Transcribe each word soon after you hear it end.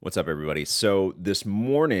What's up, everybody? So this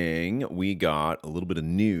morning we got a little bit of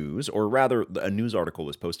news, or rather, a news article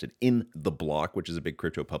was posted in The Block, which is a big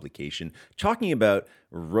crypto publication, talking about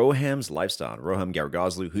Roham's lifestyle. Roham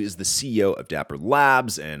Garagozlu, who is the CEO of Dapper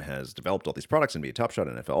Labs and has developed all these products, NBA Top Shot,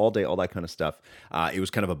 NFL All Day, all that kind of stuff. It was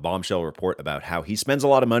kind of a bombshell report about how he spends a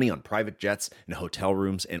lot of money on private jets and hotel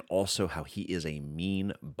rooms, and also how he is a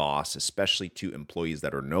mean boss, especially to employees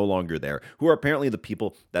that are no longer there, who are apparently the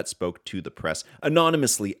people that spoke to the press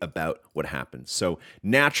anonymously about what happened. So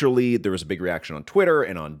naturally, there was a big reaction on Twitter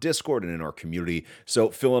and on Discord and in our community. So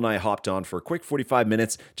Phil and I hopped on for a quick 45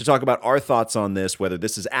 minutes to talk about our thoughts on this, whether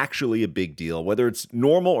this is actually a big deal, whether it's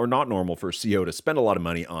normal or not normal for a CEO to spend a lot of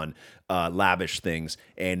money on lavish things,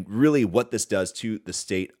 and really what this does to the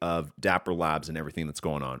state of Dapper Labs and everything that's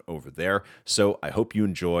going on over there. So I hope you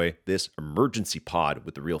enjoy this emergency pod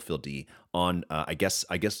with the real Phil D on, I guess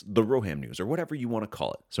the Roham news or whatever you want to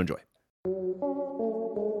call it. So enjoy.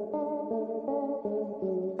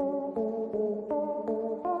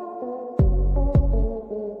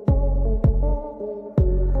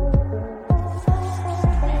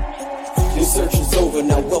 Your search is over,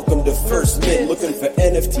 now welcome to First Mint. Looking for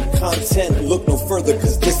NFT content? Look no further,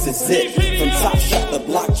 cause this is it. From Top Shot to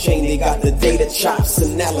blockchain, they got the data chops,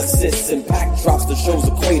 analysis, and pack drops. The show's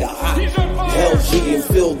equator hot. LG and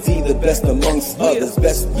Phil D, the best amongst others.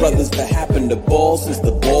 Best brothers to happen to balls is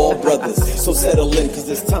the Ball Brothers. So settle in, cause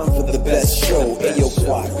it's time for the best show. Ayo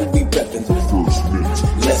Quad, who we reppin'? First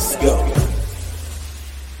Mint. Let's go.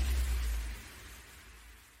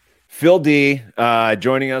 Phil D,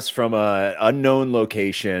 joining us from an unknown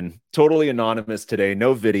location, totally anonymous today,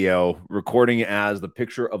 no video, recording as the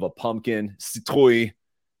picture of a pumpkin, citrouille.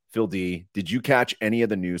 Phil D, did you catch any of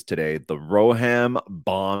the news today? The Roham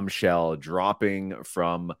bombshell dropping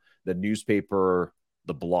from the newspaper,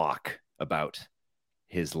 The Block, about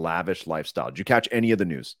his lavish lifestyle. Did you catch any of the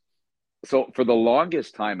news? So for the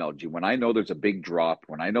longest time, LG, when I know there's a big drop,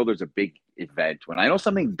 when I know there's a big event, when I know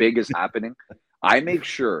something big is happening, I make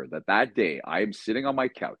sure that day I am sitting on my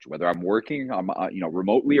couch, whether I'm working,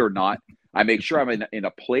 remotely or not. I make sure I'm in a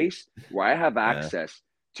place where I have access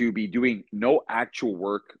to be doing no actual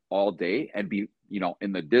work all day and be,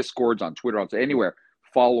 in the Discords, on Twitter, on anywhere,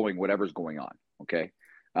 following whatever's going on. Okay.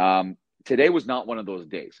 Today was not one of those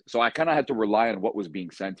days. So I kind of had to rely on what was being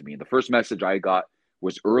sent to me. And the first message I got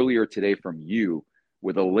was earlier today from you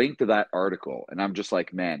with a link to that article. And I'm just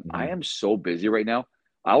like, man, I am so busy right now.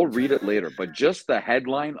 I'll read it later, but just the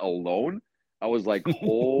headline alone, I was like,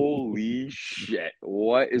 holy shit,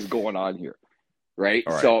 what is going on here? Right?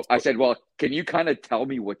 So I said, well, can you kind of tell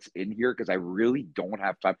me what's in here? Because I really don't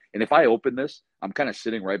have time. And if I open this, I'm kind of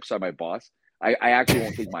sitting right beside my boss. I actually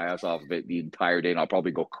won't take my ass off of it the entire day, and I'll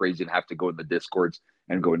probably go crazy and have to go in the Discords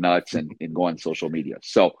and go nuts and go on social media.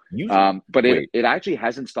 So, but it actually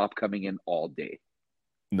hasn't stopped coming in all day.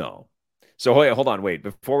 No. So hold on, wait.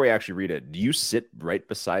 Before we actually read it, do you sit right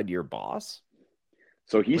beside your boss?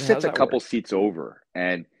 So he sits a couple seats over,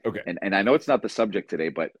 and I know it's not the subject today,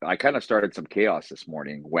 but I kind of started some chaos this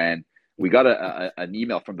morning when we got an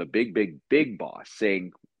email from the big boss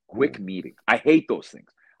saying quick meeting. I hate those things.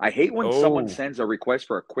 I hate when someone sends a request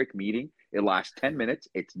for a quick meeting. It lasts 10 minutes.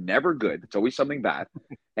 It's never good. It's always something bad.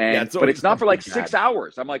 But it's not for like 6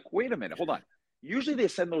 hours. I'm like, wait a minute, hold on. Usually they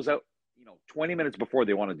send those out, 20 minutes before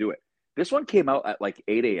they want to do it. This one came out at like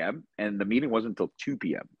 8 a.m. and the meeting wasn't until 2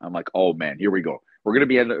 p.m. I'm like, oh man, here we go. We're going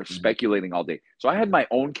to be speculating all day. So I had my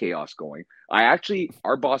own chaos going.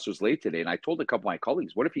 Our boss was late today, and I told a couple of my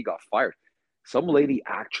colleagues, what if he got fired? Some lady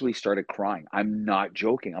actually started crying. I'm not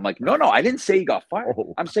joking. I'm like, no, I didn't say he got fired.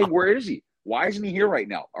 I'm saying, where is he? Why isn't he here right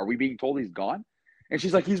now? Are we being told he's gone? And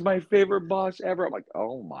she's like, he's my favorite boss ever. I'm like,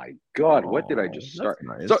 oh my God, what did I just start?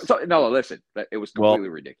 Nice. So no, listen, it was completely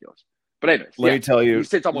ridiculous. But anyways, let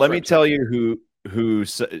me tell you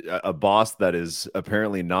who's a boss that is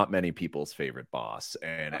apparently not many people's favorite boss.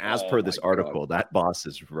 And as per this article, that boss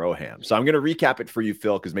is Roham. So I'm going to recap it for you,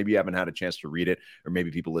 Phil, because maybe you haven't had a chance to read it, or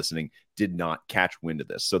maybe people listening did not catch wind of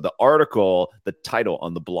this. So the article, the title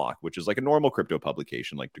on The Block, which is like a normal crypto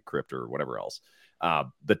publication like Decrypt or whatever else.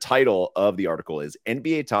 The title of the article is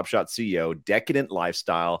NBA Top Shot CEO, Decadent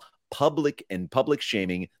Lifestyle, Public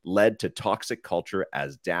Shaming Led to Toxic Culture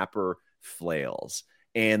as Dapper Flails.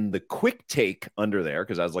 And the quick take under there,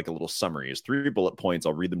 because I was like a little summary, is 3 bullet points.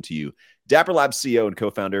 I'll read them to you. Dapper Labs CEO and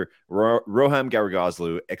co-founder Roham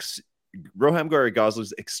Garagozlu Roham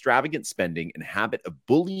Goslin's extravagant spending and habit of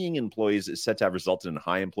bullying employees is said to have resulted in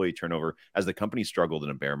high employee turnover as the company struggled in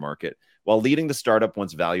a bear market. While leading the startup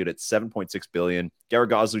once valued at $7.6 billion,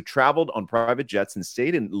 Garagoslu traveled on private jets and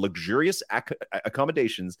stayed in luxurious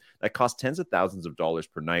accommodations that cost tens of thousands of dollars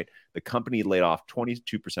per night. The company laid off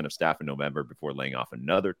 22% of staff in November before laying off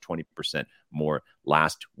another 20% more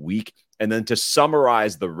last week. And then to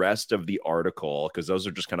summarize the rest of the article, because those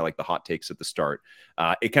are just kind of like the hot takes at the start,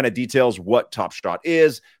 it kind of details what Top Shot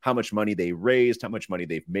is, how much money they raised, how much money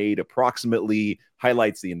they've made approximately,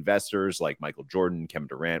 highlights the investors like Michael Jordan, Kevin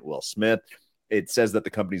Durant, Will Smith. It says that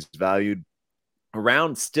the company's valued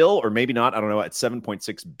around still, or maybe not, I don't know, at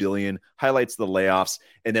 7.6 billion, highlights the layoffs,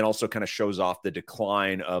 and then also kind of shows off the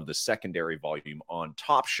decline of the secondary volume on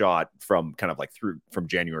Top Shot from kind of like from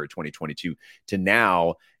January 2022 to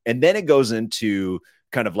now. And then it goes into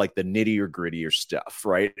kind of like the nittier grittier stuff,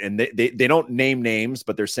 right? And they don't name names,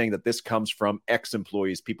 but they're saying that this comes from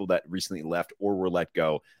ex-employees, people that recently left or were let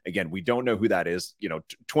go. Again, we don't know who that is.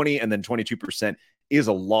 20 and then 22% is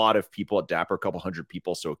a lot of people at Dapper, a couple hundred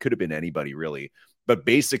people. So it could have been anybody really. But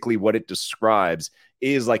basically what it describes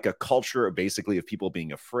is like a culture of people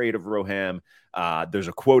being afraid of Roham. There's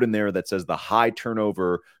a quote in there that says the high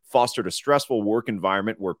turnover fostered a stressful work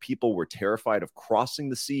environment where people were terrified of crossing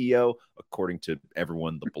the CEO, according to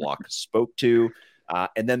everyone the block spoke to.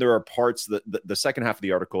 And then there are parts that the second half of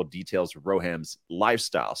the article details Roham's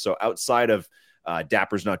lifestyle. So outside of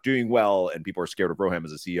Dapper's not doing well and people are scared of Roham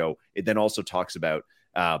as a CEO, it then also talks about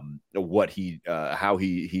how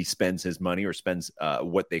he spends his money, or spends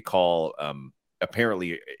what they call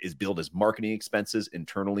apparently is billed as marketing expenses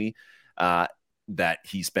internally, that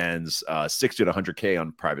he spends 60 to 100K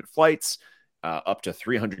on private flights, up to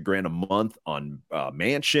 300 grand a month on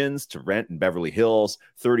mansions to rent in Beverly Hills,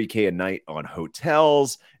 30K a night on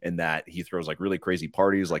hotels, and that he throws like really crazy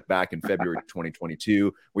parties, like back in February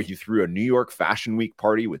 2022, where he threw a New York Fashion Week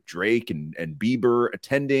party with Drake and Bieber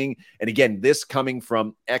attending. And again, this coming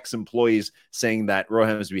from ex-employees saying that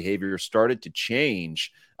Roham's behavior started to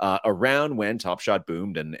change around when Top Shot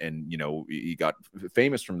boomed, and he got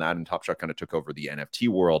famous from that, and Top Shot kind of took over the NFT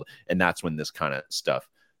world, and that's when this kind of stuff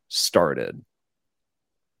started.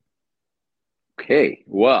 Okay,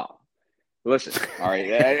 well, listen, all right,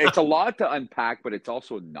 it's a lot to unpack, but it's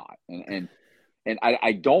also not, and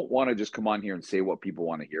I don't want to just come on here and say what people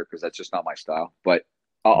want to hear, because that's just not my style. But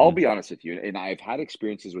I'll be honest with you, and I've had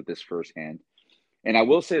experiences with this firsthand, and I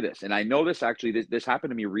will say this, and I know this actually, this happened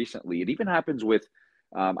to me recently. It even happens with,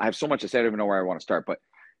 I have so much to say, I don't even know where I want to start, but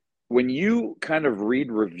when you kind of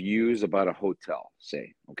read reviews about a hotel,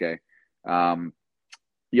 say, okay,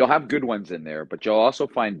 you'll have good ones in there, but you'll also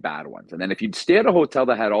find bad ones. And then if you'd stay at a hotel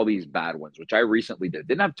that had all these bad ones, which I recently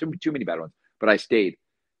didn't have too many bad ones, but I stayed,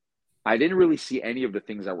 I didn't really see any of the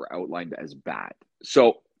things that were outlined as bad.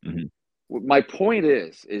 So my point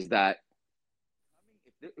is that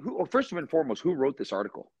first and foremost, who wrote this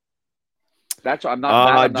article? That's I'm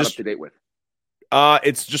not up to date with.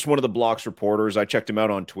 It's just one of the Block's reporters. I checked him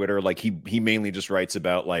out on Twitter. Like he mainly just writes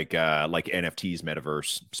about like NFTs,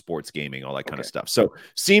 metaverse, sports gaming, all that kind of stuff. So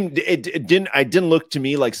it didn't look to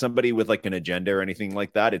me like somebody with like an agenda or anything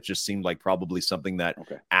like that. It just seemed like probably something that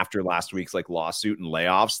after last week's like lawsuit and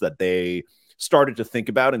layoffs that they started to think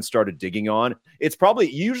about and started digging on. It's probably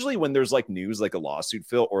usually when there's like news, like a lawsuit,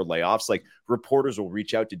 Phil, or layoffs, like reporters will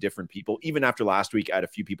reach out to different people. Even after last week, I had a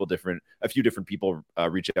few different people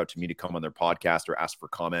reach out to me to come on their podcast or ask for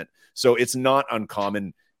comment. So it's not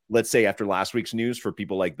uncommon, let's say after last week's news, for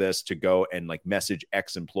people like this to go and like message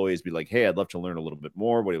ex-employees, be like, hey, I'd love to learn a little bit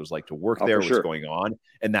more what it was like to work there, what's going on,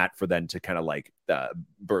 and that for them to kind of like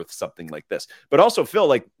birth something like this. But also, Phil,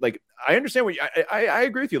 like I understand what I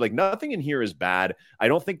agree with you. Like nothing in here is bad. I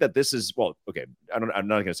don't think that this is, well, okay, I'm not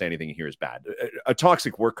going to say anything in here is bad. A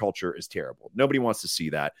toxic work culture is terrible. Nobody wants to see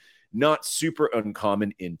that. Not super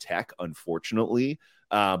uncommon in tech, unfortunately.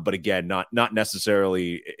 But again, not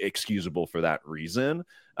necessarily excusable for that reason.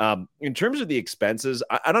 In terms of the expenses,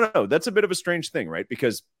 I don't know. That's a bit of a strange thing, right?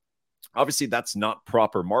 Because obviously that's not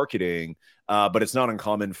proper marketing, but it's not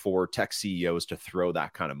uncommon for tech CEOs to throw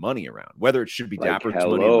that kind of money around, whether it should be Dapper's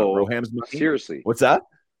money or Roham's money. Seriously. What's that?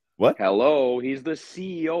 What? Hello, he's the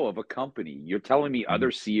CEO of a company. You're telling me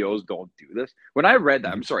other CEOs don't do this? When I read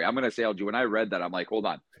that, I'm sorry, I'm going to say, LG, when I read that, I'm like, hold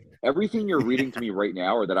on. Everything you're reading to me right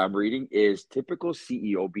now, or that I'm reading, is typical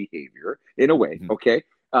CEO behavior in a way, okay?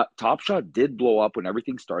 Top Shot did blow up when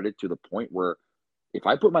everything started, to the point where if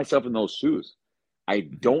I put myself in those shoes, I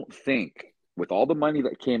don't think, with all the money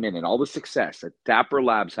that came in and all the success that Dapper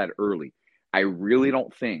Labs had early, I really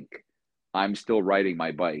don't think I'm still riding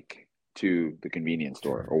my bike to the convenience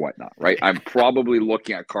store or whatnot, right? I'm probably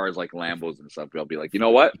looking at cars like Lambos and stuff. I'll be like, you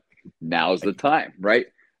know what? Now's the time, right?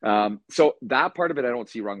 So that part of it, I don't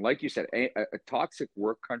see wrong. Like you said, a toxic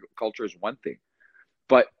work culture is one thing,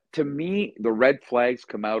 but to me, the red flags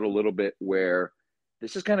come out a little bit where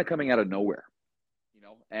this is kind of coming out of nowhere,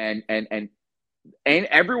 and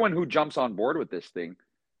everyone who jumps on board with this thing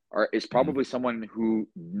is Mm-hmm. probably someone who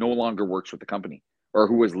no longer works with the company or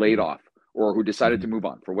who was laid off or who decided Mm-hmm. to move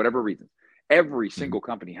on for whatever reason. Every Mm-hmm. single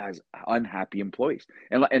company has unhappy employees.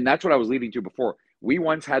 And that's what I was leading to before. We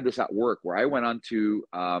once had this at work where I went on to,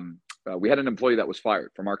 we had an employee that was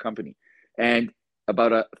fired from our company. And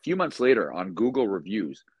about a few months later on Google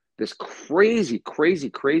reviews, this crazy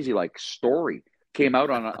like story came out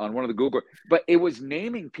on one of the Google, but it was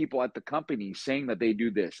naming people at the company saying that they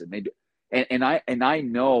do this and they do, and I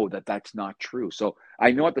know that that's not true. So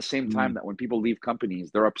I know at the same time that when people leave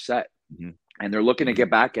companies, they're upset Mm-hmm. and they're looking to Mm-hmm. get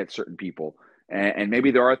back at certain people, and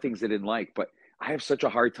maybe there are things they didn't like. But I have such a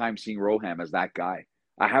hard time seeing Roham as that guy.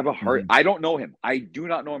 I have a hard. Mm-hmm. I don't know him. I do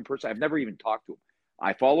not know him personally. I've never even talked to him.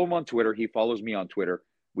 I follow him on Twitter. He follows me on Twitter.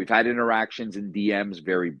 We've had interactions in DMs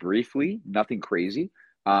very briefly, nothing crazy,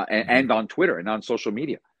 Mm-hmm. and on Twitter and on social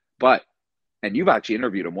media. But and you've actually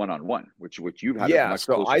interviewed him one on one, which you've had a Yeah, much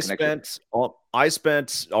so closer connection. I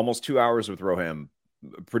spent almost 2 hours with Roham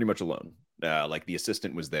pretty much alone. Like the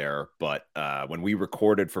assistant was there, but when we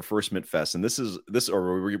recorded for First Mint Fest, and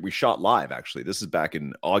we shot live actually. This is back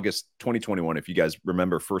in August 2021. If you guys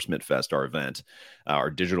remember First Mint Fest, our event,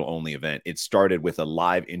 our digital only event, it started with a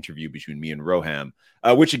live interview between me and Roham,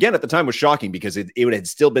 which again at the time was shocking because it had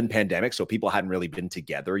still been pandemic, so people hadn't really been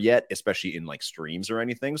together yet, especially in like streams or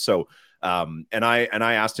anything. So and I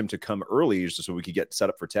asked him to come early just so we could get set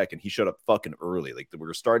up for tech, and he showed up fucking early. Like we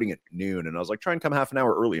were starting at noon, and I was like, try and come half an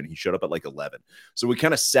hour early, and he showed up at like 11. So we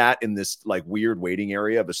kind of sat in this like weird waiting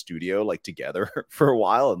area of a studio like together for a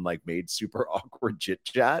while and like made super awkward chit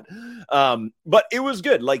chat. But it was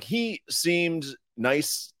good. Like he seemed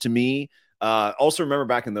nice to me. Also remember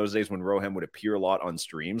back in those days when Roham would appear a lot on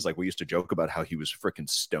streams, like we used to joke about how he was freaking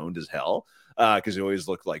stoned as hell because he always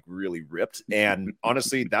looked like really ripped. And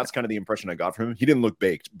honestly, that's kind of the impression I got from him. He didn't look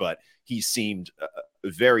baked, but he seemed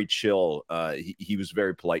very chill. He was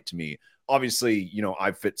very polite to me. Obviously,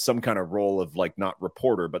 I fit some kind of role of like not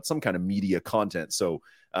reporter, but some kind of media content. So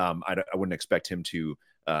I wouldn't expect him to,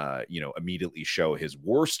 immediately show his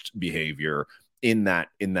worst behavior in that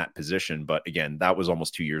position. But again, that was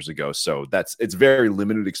almost 2 years ago. So it's very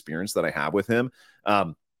limited experience that I have with him.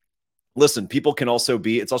 Listen,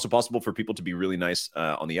 it's also possible for people to be really nice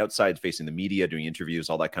on the outside, facing the media, doing interviews,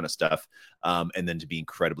 all that kind of stuff. And then to be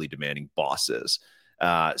incredibly demanding bosses.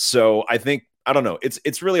 So I don't know.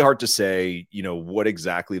 It's really hard to say, what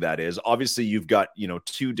exactly that is. Obviously you've got,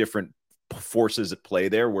 two different forces at play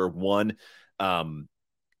there where one,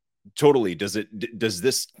 totally. Does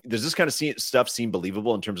this kind of stuff seem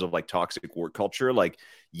believable in terms of like toxic work culture? Like,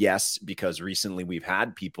 yes, because recently we've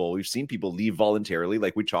seen people leave voluntarily.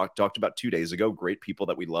 Like we talked about 2 days ago, great people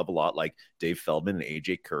that we love a lot, like Dave Feldman and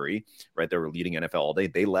AJ Curry, right? They were leading NFL all day.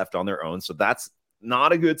 They left on their own. So that's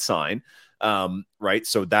not a good sign. Right.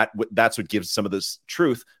 So that's what gives some of this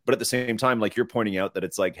truth. But at the same time, like you're pointing out that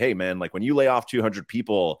it's like, hey man, like when you lay off 200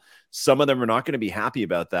 people, some of them are not going to be happy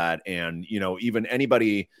about that. And, even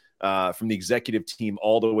anybody, from the executive team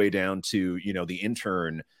all the way down to, the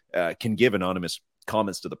intern, can give anonymous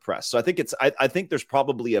comments to the press. So I think there's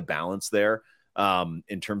probably a balance there,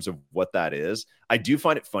 in terms of what that is. I do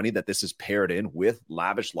find it funny that this is paired in with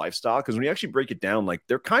lavish lifestyle, because when you actually break it down, like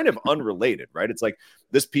they're kind of unrelated, right? It's like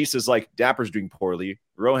this piece is like Dapper's doing poorly,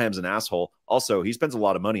 Roham's an asshole. Also, he spends a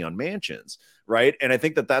lot of money on mansions, right? And I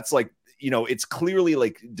think that's like, it's clearly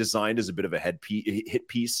like designed as a bit of a hit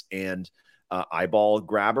piece and eyeball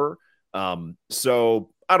grabber.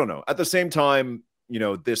 So I don't know. At the same time,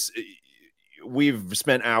 we've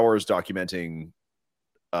spent hours documenting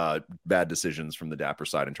bad decisions from the Dapper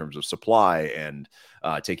side in terms of supply and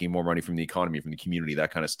taking more money from the economy, from the community,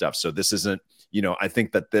 that kind of stuff. So this isn't, I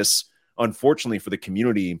think that this, unfortunately for the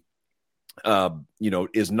community,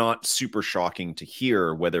 is not super shocking to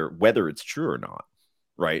hear whether it's true or not.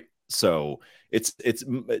 Right. So it's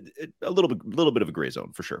a little bit of a gray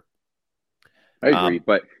zone for sure. I agree,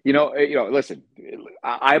 but listen,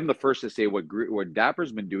 I'm the first to say what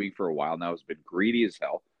Dapper's been doing for a while now has been greedy as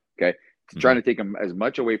hell. Okay, trying to take them as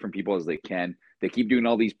much away from people as they can. They keep doing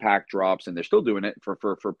all these pack drops, and they're still doing it for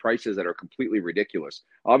prices that are completely ridiculous.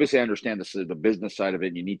 Obviously, I understand this is the business side of it,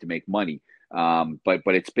 and you need to make money. But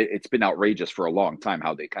it's been outrageous for a long time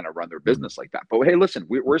how they kind of run their business like that. But hey, listen,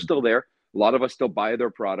 we're still there. A lot of us still buy their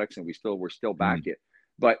products, and we're still back it.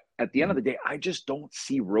 But at the end of the day, I just don't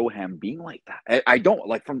see Roham being like that. I don't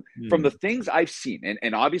like from the things I've seen,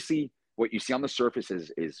 and obviously what you see on the surface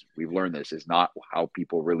is we've learned this is not how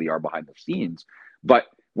people really are behind the scenes. But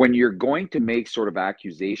when you're going to make sort of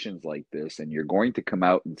accusations like this, and you're going to come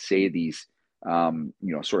out and say these,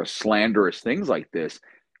 sort of slanderous things like this,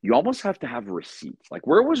 you almost have to have receipts. Like,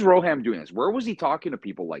 where was Roham doing this? Where was he talking to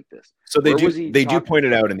people like this? So Where was he they do point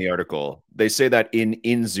it out in the article. They say that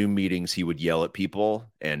in Zoom meetings he would yell at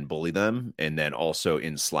people and bully them, and then also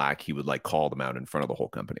in Slack he would like call them out in front of the whole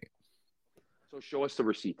company. So show us the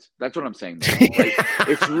receipts. That's what I'm saying. Right?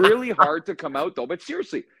 It's really hard to come out though, but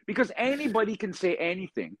seriously, because anybody can say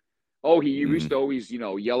anything. Oh, he used to always,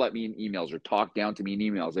 yell at me in emails or talk down to me in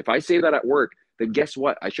emails. If I say that at work, then guess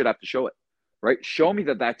what? I should have to show it. Right? Show me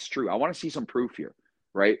that that's true. I want to see some proof here.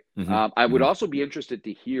 Right? I would also be interested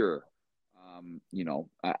to hear,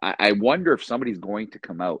 I wonder if somebody's going to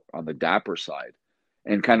come out on the Dapper side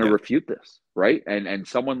and kind of refute this, right? And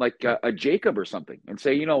someone like a Jacob or something and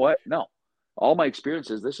say, you know what? No, all my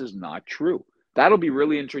experiences, this is not true. That'll be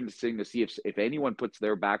really interesting to see if anyone puts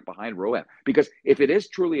their back behind Roham. Because if it is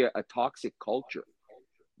truly a toxic culture,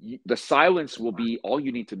 the silence will be all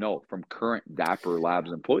you need to know from current Dapper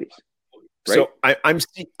Labs employees. Right? So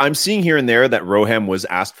I'm seeing here and there that Roham was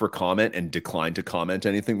asked for comment and declined to comment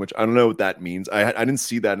anything, which I don't know what that means. I didn't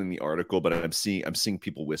see that in the article, but I'm seeing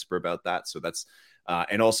people whisper about that. So that's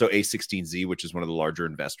and also A16Z, which is one of the larger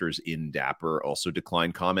investors in Dapper, also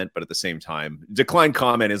declined comment. But at the same time, declined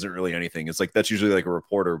comment isn't really anything. It's like that's usually like a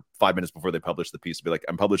reporter 5 minutes before they publish the piece to be like,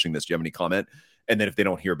 "I'm publishing this. Do you have any comment?" And then if they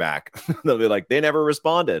don't hear back, they'll be like, "They never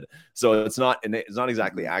responded." So it's not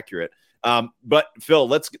exactly accurate. But Phil,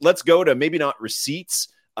 let's go to maybe not receipts,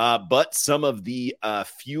 but some of the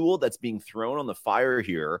fuel that's being thrown on the fire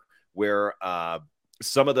here, where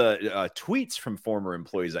some of the tweets from former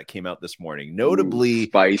employees that came out this morning, notably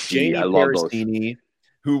spicy. Janie I love those.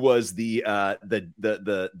 who was the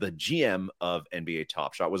GM of NBA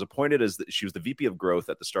Top Shot, was appointed as she was the VP of Growth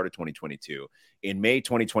at the start of 2022. In May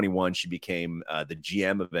 2021, she became the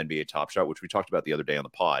GM of NBA Top Shot, which we talked about the other day on the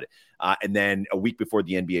pod. And then a week before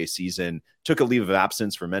the NBA season, took a leave of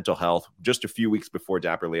absence for mental health. Just a few weeks before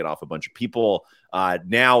Dapper laid off a bunch of people.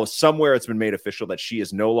 Now, somewhere it's been made official that she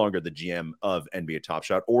is no longer the GM of NBA Top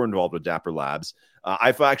Shot or involved with Dapper Labs.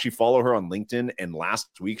 I actually follow her on LinkedIn, and last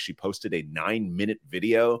week she posted a 9-minute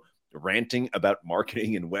video ranting about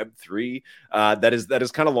marketing in Web3. That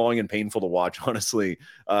is kind of long and painful to watch, honestly,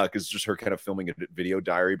 because just her kind of filming a video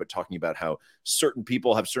diary, but talking about how certain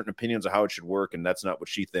people have certain opinions of how it should work, and that's not what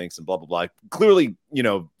she thinks, and blah, blah, blah. Clearly,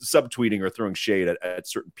 subtweeting or throwing shade at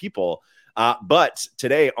certain people. But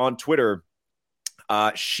today on Twitter,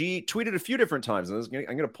 she tweeted a few different times, and I'm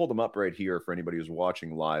going to pull them up right here for anybody who's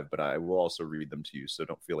watching live, but I will also read them to you, so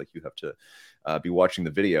don't feel like you have to be watching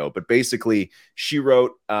the video. But basically, she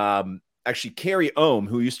wrote, actually, Carrie Ohm,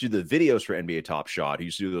 who used to do the videos for NBA Top Shot, who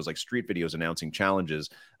used to do those like street videos announcing challenges,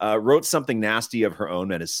 wrote something nasty of her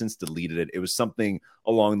own and has since deleted it. It was something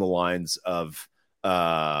along the lines of,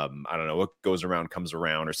 I don't know, what goes around comes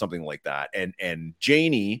around or something like that. And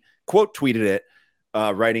Janie quote tweeted it,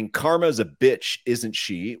 writing, "Karma's a bitch, isn't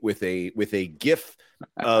she?" with a gif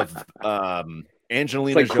of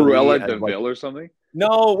Angelina it's like Jolie Cruella de Vil or something.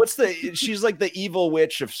 No, she's like the evil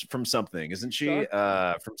witch from something, isn't she?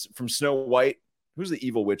 From Snow White. Who's the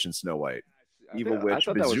evil witch in Snow White? Evil witch. I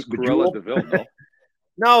thought that was Cruella de Vil. No,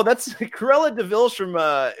 no, that's Cruella de Vil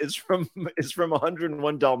is from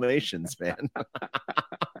 101 Dalmatians, man.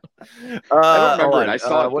 I don't remember it. I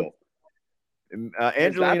saw it.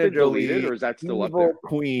 Angelina Jolie, or is that still evil up there?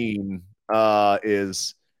 Queen,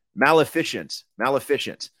 is Maleficent.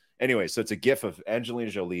 Anyway, so it's a gif of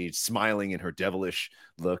Angelina Jolie smiling in her devilish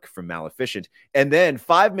look from Maleficent. And then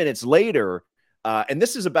 5 minutes later, and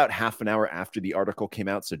this is about half an hour after the article came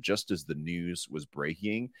out, so just as the news was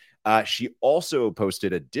breaking, she also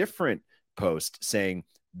posted a different post saying,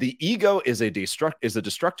 "The ego is a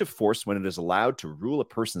destructive force when it is allowed to rule a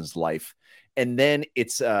person's life." And then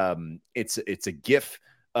it's a gif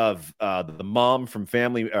of the mom from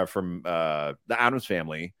the Addams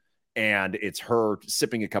Family, and it's her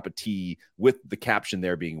sipping a cup of tea with the caption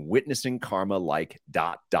there being "witnessing karma like ...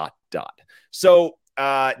 So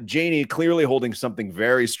Janie clearly holding something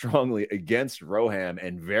very strongly against Roham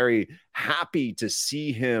and very happy to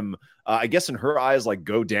see him, I guess in her eyes, like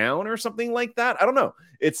go down or something like that. I don't know.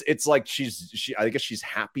 It's like I guess she's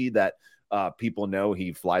happy that people know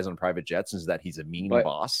he flies on private jets and that he's a mean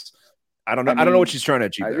boss. I don't know. I don't know what she's trying to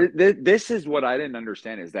achieve there. This is what I didn't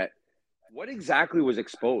understand, is that what exactly was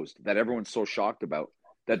exposed that everyone's so shocked about?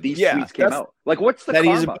 that these Yeah, tweets came out. Like, what's the that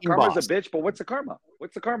he's a karma? mean Karma's boss. a bitch, but what's the karma?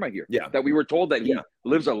 What's the karma here? Yeah. That we were told that he Yeah.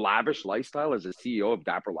 lives a lavish lifestyle as a CEO of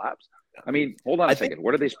Dapper Labs. I mean, hold on a second.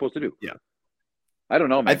 What are they supposed to do? Yeah. I don't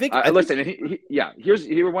know, man. Listen, here's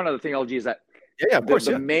one other thing, LG, is that of course.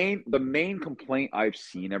 The main complaint I've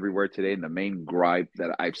seen everywhere today, and the main gripe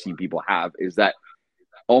that I've seen people have is that,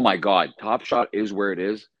 oh my God, Top Shot is where it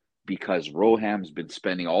is because Roham's been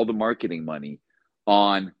spending all the marketing money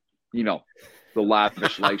on, the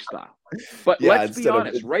lavish lifestyle. But let's be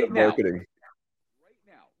honest, right now,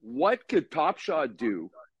 what could Top Shot do,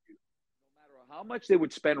 no matter how much they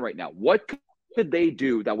would spend right now? What could they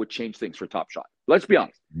do that would change things for Top Shot? Let's be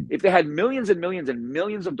honest. If they had millions and millions and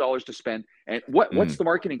millions of dollars to spend, and what's the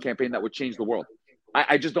marketing campaign that would change the world?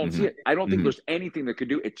 I just don't see it. I don't think there's anything that could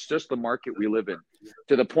do. It's just the market we live in,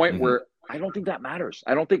 to the point where I don't think that matters.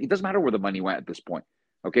 I don't think it doesn't matter where the money went at this point.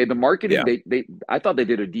 Okay, the marketing, I thought they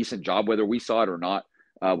did a decent job, whether we saw it or not,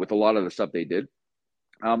 with a lot of the stuff they did.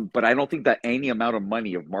 But I don't think that any amount of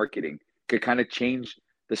money of marketing could kind of change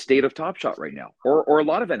the state of Top Shot right now, or a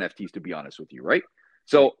lot of NFTs, to be honest with you, right?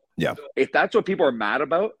 So if that's what people are mad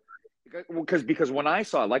about, because when I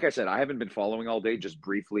saw, like I said, I haven't been following all day, just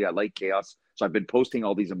briefly. I like chaos, so I've been posting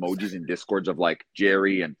all these emojis in Discords of like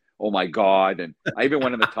Jerry and oh my God, and I even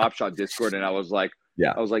went in the Top Shot Discord and I was like,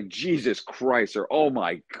 Jesus Christ, or oh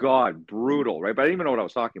my God, brutal, right? But I didn't even know what I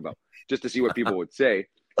was talking about, just to see what people would say.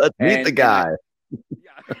 Let's meet the guy.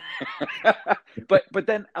 But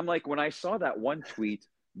then I'm like, when I saw that one tweet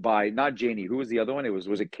by not Janie, who was the other one?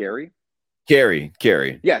 Was it Carrie? Carrie.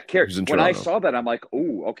 Yeah, Carrie. When Toronto. I saw that, I'm like,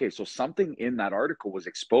 oh, okay, so something in that article was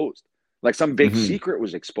exposed. Like some big secret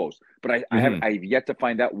was exposed. But I've yet to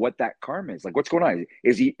find out what that karma is. Like, what's going on?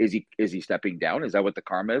 Is he stepping down? Is that what the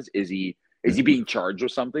karma is? Is he being charged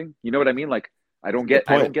with something? You know what I mean? Like, I don't get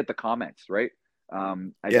the comments, right? I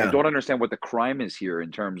don't understand what the crime is here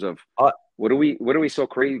in terms of what are we so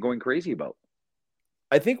going crazy about?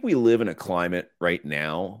 I think we live in a climate right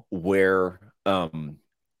now where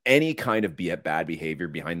any kind of bad behavior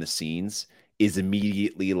behind the scenes is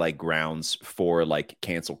immediately like grounds for like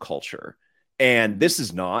cancel culture. And this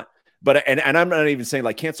is not, but and I'm not even saying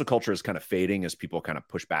like cancel culture is kind of fading as people kind of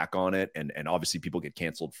push back on it. And obviously people get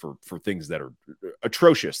canceled for things that are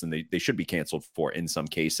atrocious and they should be canceled for in some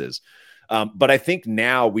cases. But I think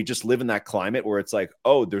now we just live in that climate where it's like,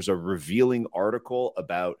 oh, there's a revealing article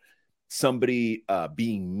about somebody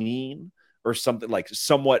being mean or something like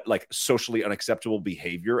somewhat like socially unacceptable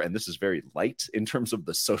behavior. And this is very light in terms of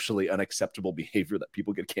the socially unacceptable behavior that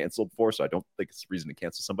people get canceled for. So I don't think it's a reason to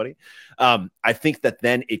cancel somebody. I think that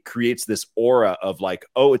then it creates this aura of like,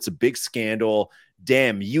 oh, it's a big scandal.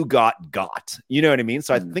 Damn, you got. You know what I mean?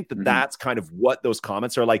 So I think that that's kind of what those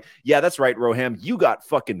comments are like. Yeah, that's right, Roham. You got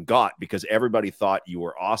fucking got because everybody thought you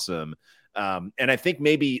were awesome. And I think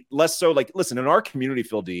maybe less so like, listen, in our community,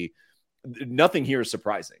 Phil D, nothing here is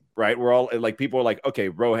surprising, right? We're all like, people are like, okay,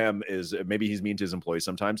 Roham is maybe he's mean to his employees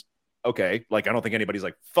sometimes. Okay. Like, I don't think anybody's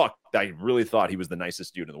like, fuck, I really thought he was the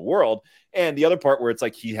nicest dude in the world. And the other part where it's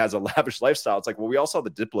like, he has a lavish lifestyle. It's like, well, we all saw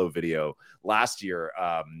the Diplo video last year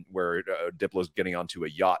where Diplo's getting onto a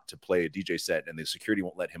yacht to play a DJ set and the security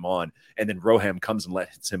won't let him on. And then Roham comes and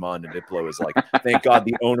lets him on. And Diplo is like, thank God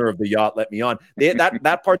the owner of the yacht let me on.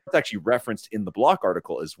 That part's actually referenced in the Block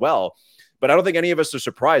article as well. But I don't think any of us are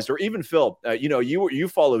surprised, or even Phil. You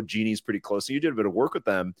followed Genies pretty closely. You did a bit of work with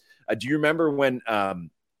them. Do you remember when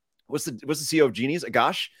what's the CEO of Genies?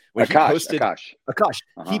 Akash. When Akash.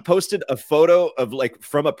 He posted a photo of like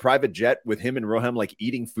from a private jet with him and Roham like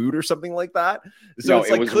eating food or something like that. So no,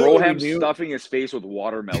 it was Roham stuffing his face with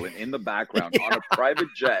watermelon in the background on a private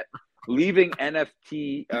jet, leaving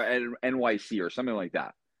NFT NYC or something like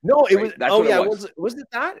that. No, it was. That's it was. Was it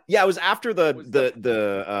that? Yeah, it was after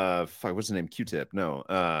the what's the name? Q-Tip.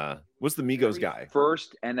 No, what's the Migos guy?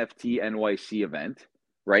 First NFT NYC event,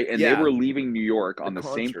 right? And they were leaving New York on the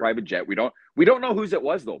same private jet. We don't know whose it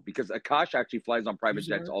was though, because Akash actually flies on private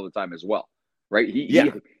jets all the time as well, right? He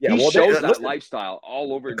shows that lifestyle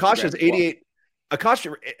all over. Akash has 88.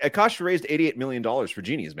 Akash raised $88 million for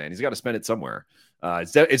Genies, man. He's got to spend it somewhere.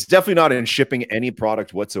 It's definitely not in shipping any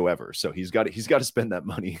product whatsoever. So he's got to spend that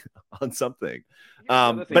money on something.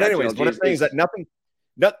 But anyways, what I'm saying is that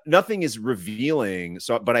nothing is revealing.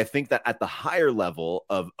 So, but I think that at the higher level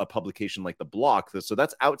of a publication like the Block, so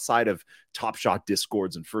that's outside of Top Shot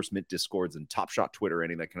Discords and First Mint Discords and Top Shot Twitter,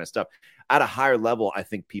 any of that kind of stuff. At a higher level, I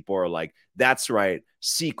think people are like, that's right,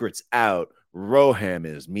 secrets out. Roham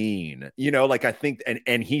is mean, like I think,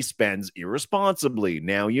 and he spends irresponsibly.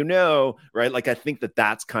 Now, right? Like, I think that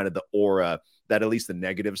that's kind of the aura that at least the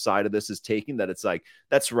negative side of this is taking, that it's like,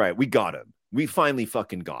 that's right. We got him. We finally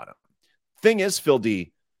fucking got him. Thing is, Phil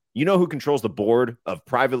D, you know who controls the board of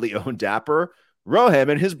privately owned Dapper? Roham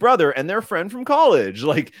and his brother and their friend from college.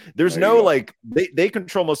 Like, there's There you no go. like they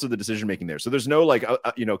control most of the decision making there. So there's no like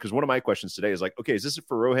because one of my questions today is like, okay, is this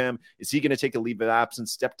for Roham? Is he going to take a leave of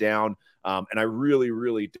absence, step down? And I really,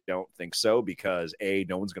 really don't think so, because A,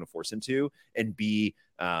 no one's going to force him to, and B,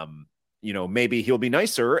 maybe he'll be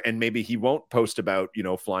nicer and maybe he won't post about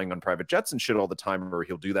flying on private jets and shit all the time, or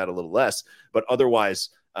he'll do that a little less. But otherwise,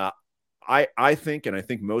 I think, and I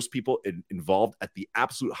think most people involved at the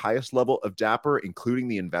absolute highest level of Dapper, including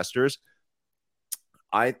the investors,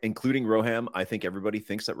 including Roham, I think everybody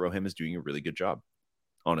thinks that Roham is doing a really good job,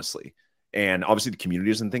 honestly. And obviously the community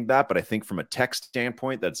doesn't think that, but I think from a tech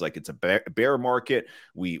standpoint, that's like, it's a bear market.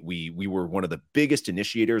 We were one of the biggest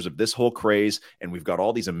initiators of this whole craze, and we've got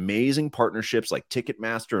all these amazing partnerships like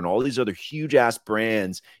Ticketmaster and all these other huge ass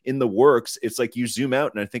brands in the works. It's like you zoom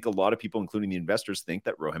out, and I think a lot of people, including the investors, think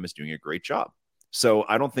that Roham is doing a great job. So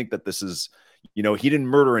I don't think that this is, he didn't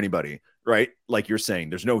murder anybody, right? Like you're saying,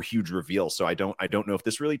 there's no huge reveal. So I don't know if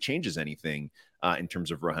this really changes anything in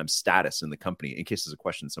terms of Roham's status in the company, in case there's a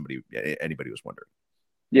question anybody was wondering.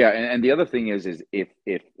 Yeah, and the other thing is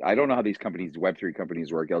if I don't know how these companies, Web3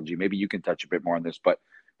 companies work, LG, maybe you can touch a bit more on this, but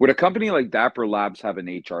would a company like Dapper Labs have an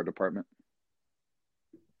HR department?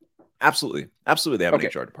 Absolutely. They have an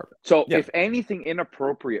HR department. So if anything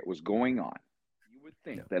inappropriate was going on, you would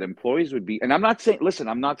think that employees would be, and I'm not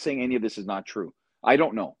saying any of this is not true. I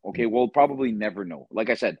don't know. Okay. We'll probably never know. Like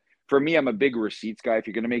I said, for me, I'm a big receipts guy. If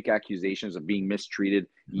you're going to make accusations of being mistreated,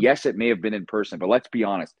 yes, it may have been in person, but let's be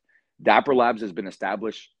honest. Dapper Labs has been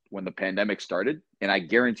established when the pandemic started. And I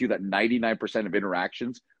guarantee you that 99% of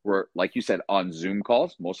interactions were, like you said, on Zoom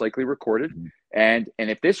calls, most likely recorded. And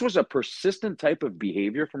if this was a persistent type of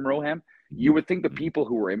behavior from Roham, you would think the people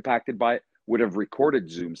who were impacted by it would have recorded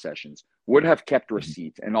Zoom sessions, would have kept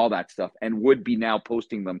receipts and all that stuff, and would be now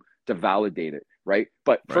posting them to validate it, right?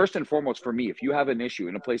 But first and foremost, for me, if you have an issue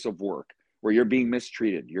in a place of work where you're being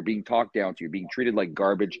mistreated, you're being talked down to, you're being treated like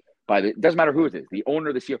garbage by it doesn't matter who it is, the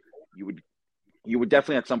owner, the CEO, you would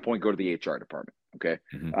definitely at some point go to the HR department, okay?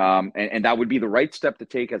 And that would be the right step to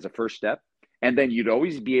take as a first step. And then you'd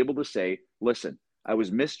always be able to say, listen, I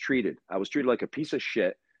was mistreated. I was treated like a piece of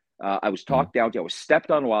shit. I was talked down to. I was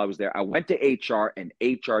stepped on while I was there. I went to HR, and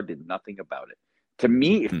HR did nothing about it. To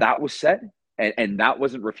me, if that was said and that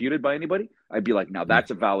wasn't refuted by anybody, I'd be like, now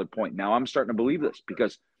that's a valid point. Now I'm starting to believe this,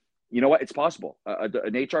 because you know what? It's possible.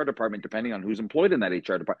 An HR department, depending on who's employed in that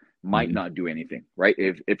HR department, might not do anything, right?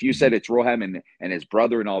 If you said it's Roham and his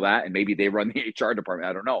brother and all that, and maybe they run the HR department,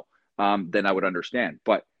 I don't know, then I would understand.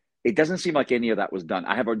 But it doesn't seem like any of that was done.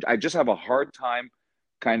 I just have a hard time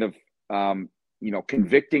kind of,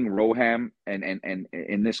 convicting Roham and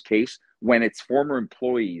in this case, when it's former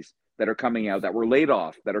employees that are coming out, that were laid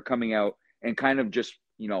off, that are coming out and kind of just,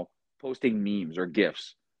 posting memes or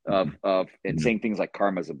GIFs of and saying things like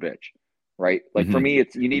karma's a bitch, right? Like for me,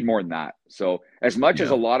 you need more than that. So as much as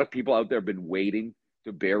a lot of people out there have been waiting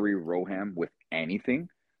to bury Roham with anything,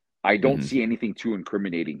 I don't see anything too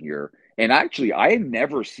incriminating here. And actually, I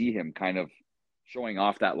never see him kind of showing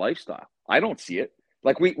off that lifestyle. I don't see it.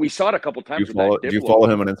 Like we saw it a couple times. Do you follow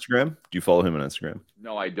him on Instagram?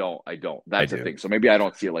 No, I don't. That's the thing. So maybe I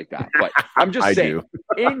don't see it like that. But I'm just saying,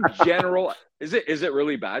 in general, is it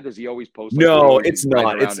really bad? Does he always post? Like, no, it's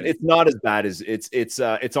not. It's not as bad as it's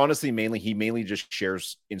honestly mainly just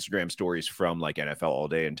shares Instagram stories from like NFL All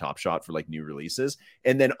Day and Top Shot for like new releases.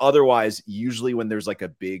 And then otherwise, usually when there's like a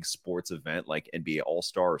big sports event like NBA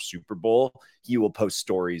All-Star or Super Bowl, he will post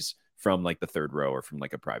stories from like the third row or from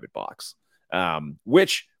like a private box.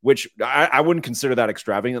 Which I wouldn't consider that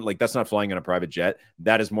extravagant. Like that's not flying on a private jet.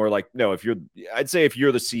 That is more like, no, I'd say if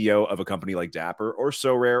you're the CEO of a company like Dapper or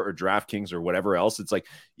So Rare or DraftKings or whatever else, it's like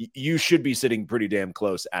you should be sitting pretty damn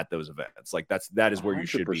close at those events. Like that is where 100%. You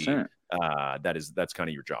should be. That's kind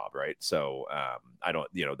of your job, right? So I don't,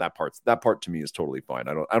 that part to me is totally fine.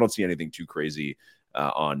 I don't see anything too crazy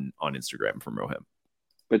on Instagram from Roham.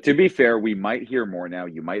 But to be fair, we might hear more now.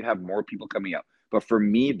 You might have more people coming out. But for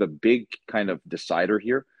me, the big kind of decider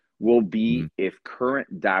here will be if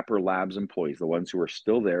current Dapper Labs employees, the ones who are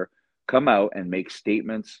still there, come out and make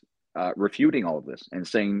statements refuting all of this and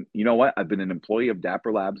saying, you know what, I've been an employee of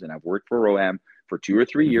Dapper Labs and I've worked for Roham for 2 or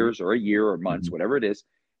 3 years or a year or months, whatever it is,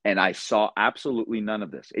 and I saw absolutely none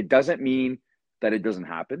of this. It doesn't mean that it doesn't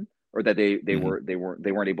happen or that they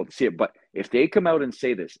weren't able to see it. But if they come out and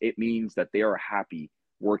say this, it means that they are happy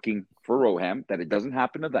working for Roham, that it doesn't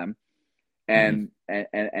happen to them. And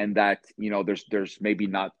that, there's maybe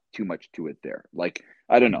not too much to it there. Like,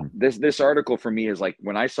 I don't know. This article for me is like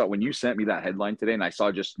when you sent me that headline today and I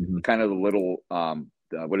saw just kind of the little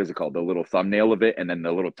what is it called? The little thumbnail of it, and then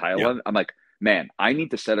the little title. Yeah. I'm like, man, I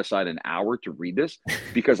need to set aside an hour to read this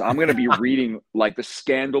because I'm going to be reading like the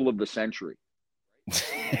scandal of the century.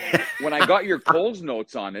 When I got your Coles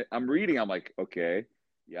notes on it, I'm reading. I'm like, okay,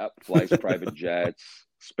 yep, flies private jets,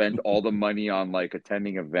 spend all the money on like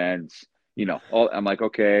attending events. I'm like,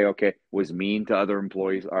 okay, was mean to other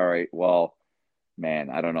employees. All right, well, man,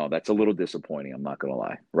 I don't know. That's a little disappointing. I'm not gonna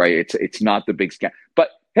lie. Right? It's not the big scam. But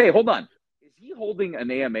hey, hold on. Is he holding an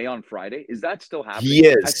AMA on Friday? Is that still happening? He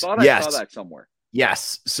I is. thought I saw Yes. that somewhere.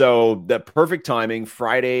 Yes. So the perfect timing,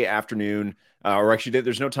 Friday afternoon, or actually,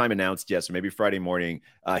 there's no time announced yet. So maybe Friday morning.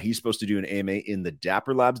 He's supposed to do an AMA in the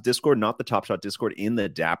Dapper Labs Discord, not the Top Shot Discord, in the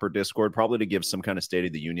Dapper Discord, probably to give some kind of State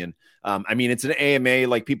of the Union. I mean, it's an AMA.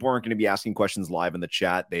 Like, people aren't going to be asking questions live in the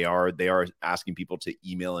chat. They are asking people to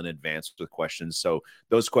email in advance with questions. So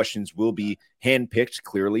those questions will be handpicked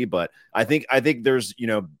clearly. But I think there's,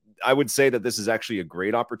 I would say that this is actually a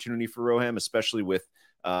great opportunity for Roham, especially with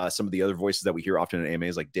some of the other voices that we hear often in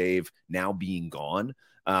AMAs, like Dave now being gone.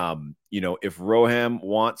 If Roham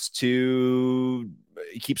wants to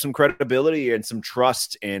keep some credibility and some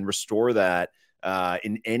trust and restore that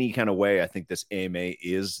in any kind of way, I think this AMA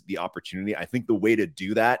is the opportunity. I think the way to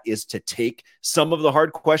do that is to take some of the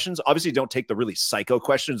hard questions. Obviously, don't take the really psycho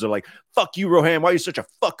questions. Or like, fuck you, Roham, why are you such a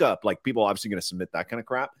fuck up? Like, people are obviously going to submit that kind of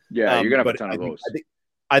crap. Yeah, you're gonna have a But ton of those.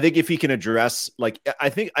 I think if he can address, like, I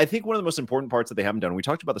think one of the most important parts that they haven't done, we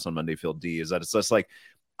talked about this on Monday Field D, is that it's just like,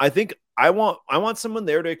 I think I want someone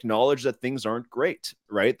there to acknowledge that things aren't great,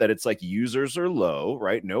 right? That it's like users are low,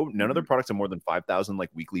 right? None of their products have more than 5,000 like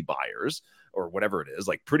weekly buyers or whatever it is,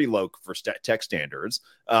 like pretty low for tech standards.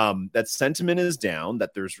 That sentiment is down,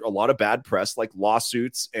 that there's a lot of bad press, like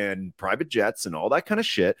lawsuits and private jets and all that kind of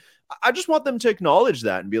shit. I just want them to acknowledge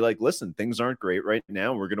that and be like, listen, things aren't great right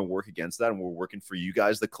now. We're going to work against that. And we're working for you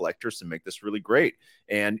guys, the collectors, to make this really great.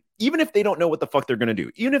 And even if they don't know what the fuck they're going to do,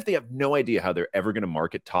 even if they have no idea how they're ever going to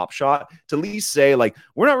market Top Shot, to at least say, like,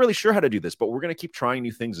 we're not really sure how to do this, but we're going to keep trying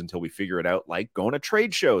new things until we figure it out, like going to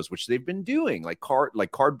trade shows, which they've been doing, like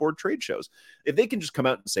cardboard trade shows. If they can just come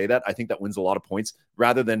out and say that, I think that wins a lot of points,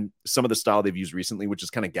 rather than some of the style they've used recently, which is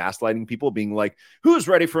kind of gaslighting people, being like, who's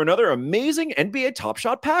ready for another amazing NBA Top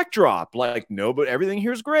Shot pack drop? Like, no, but everything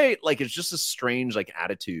here is great. Like, it's just a strange, like,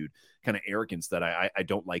 attitude, kind of arrogance that I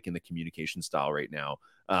don't like in the communication style right now.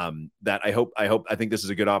 That I think this is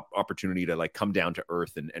a good opportunity to like come down to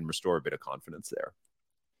earth and restore a bit of confidence there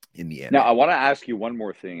in the end. Now, I want to ask you one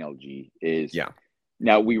more thing, LG, is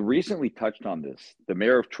now we recently touched on this, the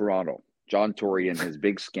mayor of Toronto, John Tory, and his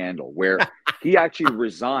big scandal where he actually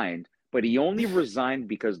resigned, but he only resigned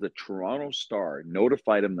because the Toronto Star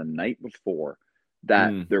notified him the night before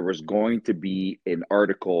that there was going to be an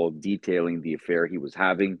article detailing the affair he was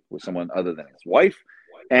having with someone other than his wife.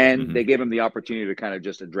 And they gave him the opportunity to kind of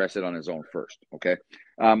just address it on his own first. Okay.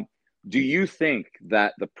 Do you think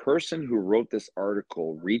that the person who wrote this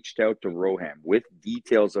article reached out to Roham with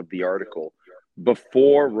details of the article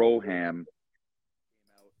before Roham came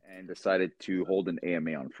out and decided to hold an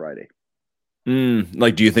AMA on Friday?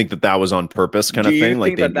 Like, do you think that was on purpose kind of thing? Do you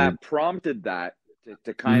like think that prompted that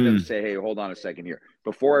to kind of say, hey, hold on a second here.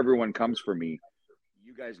 Before everyone comes for me,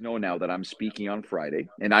 you guys know now that I'm speaking on Friday,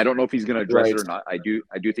 and I don't know if he's going to address it or not. I do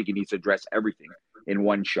think he needs to address everything in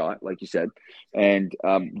one shot, like you said. And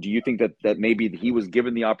do you think that maybe he was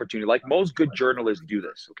given the opportunity, like most good journalists do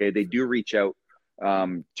this, okay? They do reach out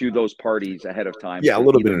to those parties ahead of time. Yeah, a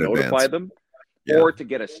little bit in notify advance. them or to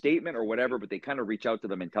get a statement or whatever, but they kind of reach out to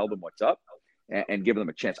them and tell them what's up and give them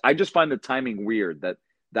a chance. I just find the timing weird that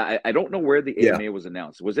I don't know where the AMA was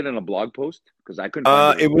announced. Was it in a blog post? Because I couldn't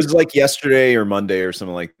find it was like yesterday or Monday or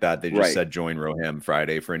something like that. They just said join Roham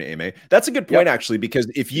Friday for an AMA. That's a good point, actually, because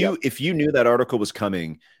if you knew that article was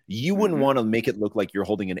coming, you wouldn't want to make it look like you're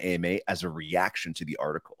holding an AMA as a reaction to the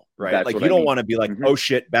article, right? That's like, you don't want to be like, oh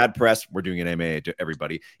shit, bad press, we're doing an AMA to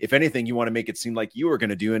everybody. If anything, you want to make it seem like you were going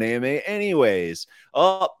to do an AMA anyways.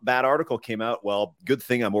 Oh, bad article came out. Well, good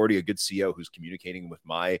thing I'm already a good CEO who's communicating with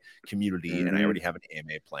my community, and I already have an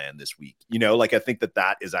AMA plan this week. Like, I think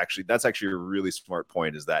that's actually a really smart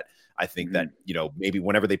point, is that I think that, maybe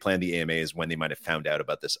whenever they plan the AMA is when they might have found out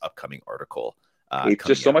about this upcoming article. It's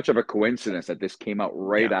just so much of a coincidence that this came out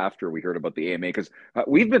right after we heard about the AMA, because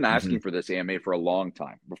we've been asking for this AMA for a long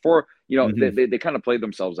time. Before, they kind of played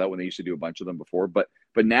themselves out when they used to do a bunch of them before. But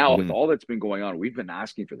now with all that's been going on, we've been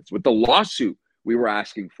asking for this. With the lawsuit, we were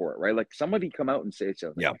asking for it, right? Like, somebody come out and say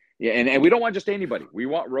something. Yeah. And we don't want just anybody. We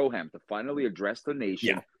want Roham to finally address the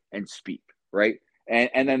nation and speak, right?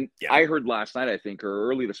 And then I heard last night, I think, or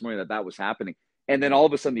early this morning, that was happening. And then all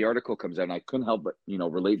of a sudden the article comes out, and I couldn't help but,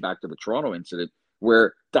 relate back to the Toronto incident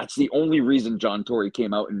where that's the only reason John Tory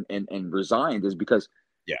came out and resigned is because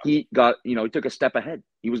Yeah. he got, he took a step ahead.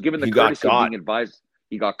 He was given the He got courtesy of caught. being advised.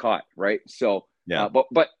 He got caught, right? So, Yeah.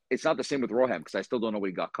 but it's not the same with Roham because I still don't know what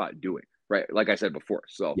he got caught doing, right? Like I said before.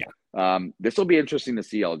 So, this will be interesting to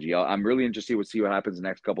see, LG. I'm really interested to see what happens in the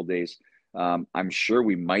next couple of days. I'm sure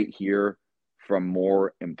we might hear from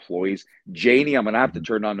more employees. Janie, I'm going to have to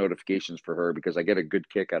turn on notifications for her because I get a good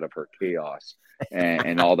kick out of her chaos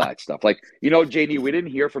and all that stuff. Like, Janie, we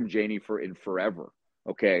didn't hear from Janie in forever.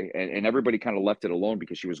 Okay. And everybody kind of left it alone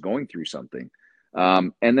because she was going through something.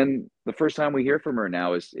 And then the first time we hear from her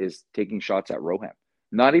now is taking shots at Roham.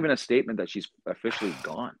 Not even a statement that she's officially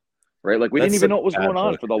gone. Right? Like we didn't even know what was going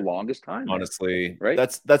on for the longest time. Honestly, man. Right?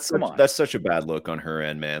 That's such a bad look on her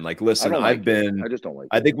end, man. Like, listen, I just don't like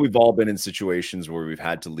I think we've all been in situations where we've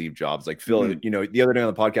had to leave jobs. Like Phil, the other day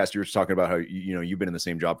on the podcast, you were talking about how, you've been in the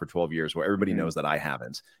same job for 12 years. Well, everybody knows that I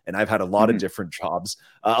haven't. And I've had a lot of different jobs,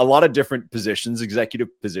 a lot of different positions,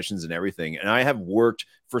 executive positions and everything. And I have worked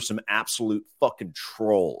for some absolute fucking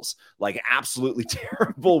trolls, like absolutely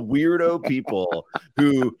terrible weirdo people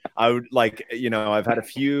who I would like, I've had a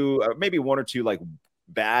few, maybe one or two like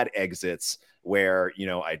bad exits where,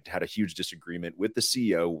 I had a huge disagreement with the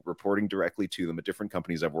CEO reporting directly to them at different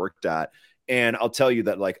companies I've worked at. And I'll tell you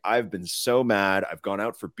that, like, I've been so mad. I've gone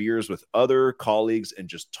out for beers with other colleagues and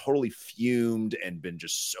just totally fumed and been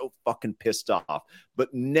just so fucking pissed off,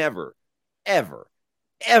 but never, ever,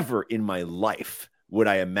 ever in my life would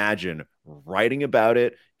I imagine writing about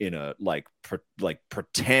it in a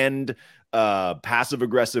pretend passive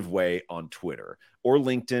aggressive way on Twitter or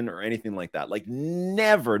LinkedIn or anything like that. Like,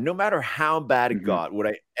 never, no matter how bad it got, would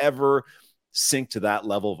I ever sink to that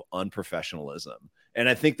level of unprofessionalism. And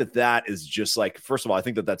I think that is just like, first of all, I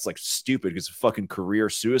think that's like stupid because it's fucking career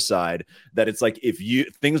suicide. That it's like,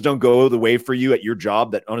 if things don't go the way for you at your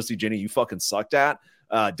job that honestly, Jenny, you fucking sucked at.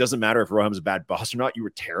 Doesn't matter if Roham's a bad boss or not. You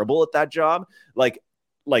were terrible at that job. Like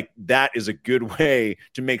that is a good way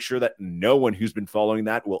to make sure that no one who's been following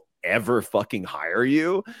that will ever fucking hire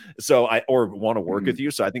you. Or want to work with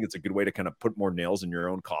you. So I think it's a good way to kind of put more nails in your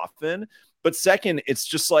own coffin. But second, it's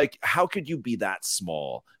just like, how could you be that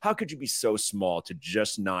small? How could you be so small to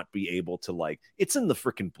just not be able to, like, it's in the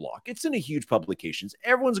freaking block. It's in a huge publications.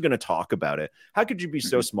 Everyone's going to talk about it. How could you be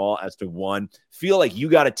so small as to, one, feel like you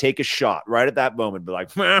got to take a shot right at that moment, be like,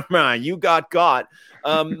 you got caught.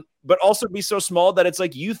 But also be so small that it's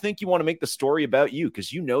like you think you want to make the story about you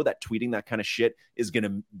because you know that tweeting that kind of shit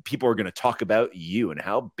people are going to talk about you and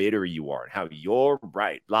how bitter you are and how you're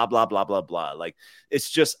right, blah, blah, blah, blah, blah. Like,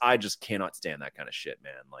 it's just, I just cannot stand that kind of shit,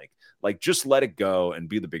 man. Like just let it go and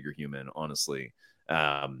be the bigger human, honestly.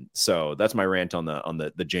 So that's my rant on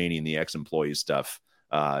the Janie and the ex-employee stuff.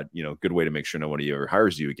 Good way to make sure nobody ever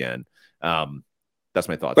hires you again. That's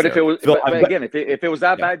my thoughts. But there. If it was, Phil, again, if it was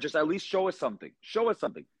that bad, just at least show us something. Show us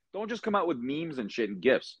something. Don't just come out with memes and shit and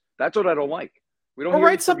gifs. That's what I don't like. We don't. Or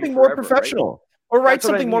write something more professional. Right? Or write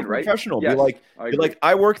something more professional. Yes, be like,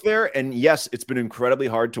 I work there, and yes, it's been incredibly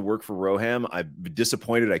hard to work for Roham. I'm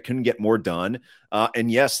disappointed I couldn't get more done.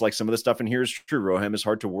 And yes, like some of the stuff in here is true. Roham is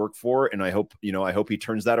hard to work for, and I hope he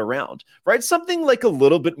turns that around. Write something like a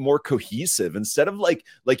little bit more cohesive instead of like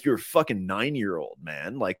you're a fucking 9-year-old,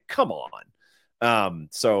 man. Like, come on.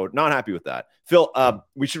 So not happy with that. Phil,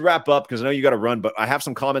 we should wrap up because I know you got to run, but I have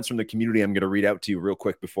some comments from the community I'm going to read out to you real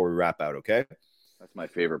quick before we wrap out. Okay. That's my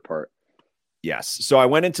favorite part. Yes. So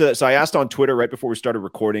I asked on Twitter right before we started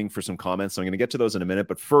recording for some comments. So I'm going to get to those in a minute,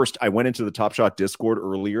 but first I went into the Top Shot Discord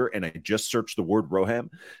earlier and I just searched the word Roham.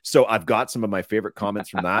 So I've got some of my favorite comments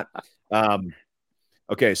from that.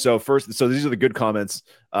 Okay. So these are the good comments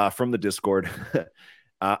from the Discord.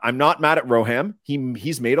 I'm not mad at Roham.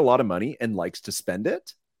 He's made a lot of money and likes to spend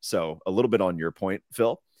it. So a little bit on your point,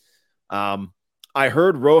 Phil. I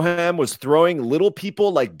heard Roham was throwing little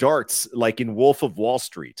people like darts, like in Wolf of Wall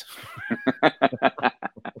Street.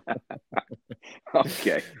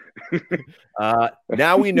 Okay.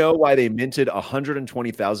 Now we know why they minted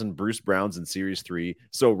 120,000 Bruce Browns in Series 3,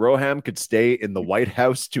 so Roham could stay in the White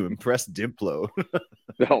House to impress Diplo.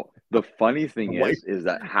 No, the funny thing is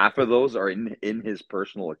that half of those are in his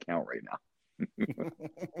personal account right now.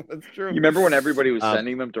 That's true. You remember when everybody was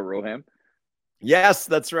sending them to Roham? Yes,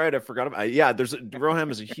 that's right. I forgot about. Yeah, Roham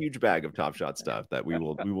is a huge bag of Top Shot stuff that we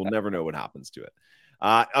will never know what happens to it.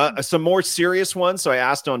 Some more serious ones. So I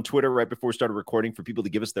asked on Twitter right before we started recording for people to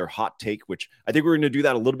give us their hot take, which I think we're going to do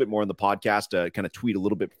that a little bit more in the podcast, kind of tweet a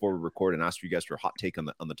little bit before we record and ask you guys for a hot take on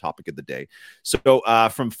the topic of the day. So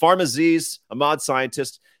from Pharmaziz, a mod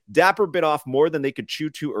scientist, Dapper bit off more than they could chew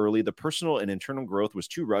too early. The personal and internal growth was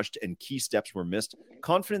too rushed and key steps were missed.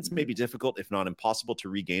 Confidence may be difficult, if not impossible to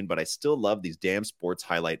regain, but I still love these damn sports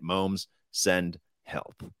highlight moms. Send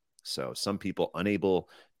help. So some people unable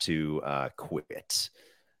to quit.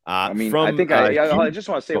 I mean, I think I just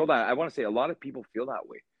want to say, hold on. I want to say a lot of people feel that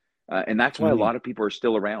way. And that's why a lot of people are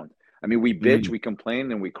still around. I mean, we bitch, we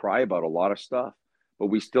complain, and we cry about a lot of stuff, but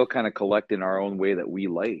we still kind of collect in our own way that we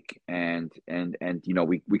like. And you know,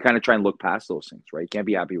 we kind of try and look past those things, right? Can't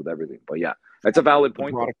be happy with everything. But yeah, that's a valid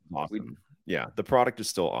point. The product is awesome. Yeah, the product is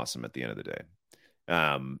still awesome at the end of the day.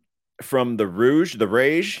 From the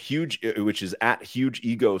Rage, huge, which is at Huge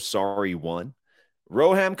Ego Sorry One.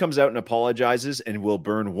 Roham comes out and apologizes and will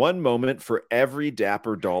burn one moment for every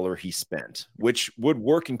Dapper dollar he spent, which would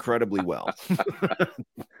work incredibly well.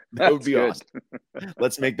 That would be awesome.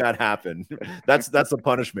 Let's make that happen. That's a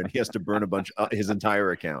punishment. He has to burn his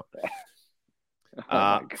entire account.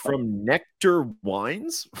 From Nectar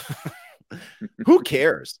Wines. Who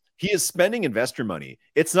cares? He is spending investor money.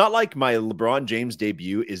 It's not like my LeBron James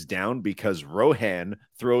debut is down because Rohan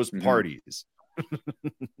throws parties.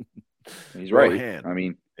 He's right. Rohan. I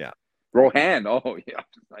mean, yeah. Rohan. Oh, yeah.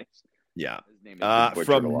 Nice. Yeah.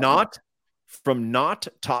 From not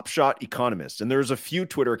Top Shot economist. And there's a few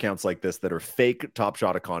Twitter accounts like this that are fake Top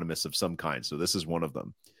Shot economists of some kind. So this is one of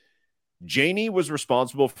them. Janie was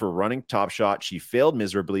responsible for running Top Shot. She failed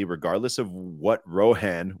miserably, regardless of what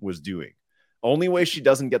Rohan was doing. Only way she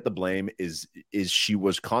doesn't get the blame is she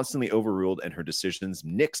was constantly overruled and her decisions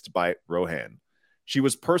nixed by Rohan. She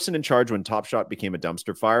was person in charge when Top Shot became a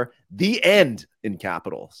dumpster fire. The end, in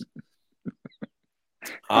capitals.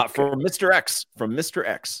 From Mr.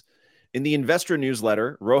 X. In the investor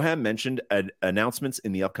newsletter, Roham mentioned announcements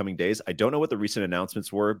in the upcoming days. I don't know what the recent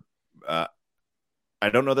announcements were. I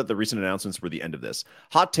don't know that the recent announcements were the end of this.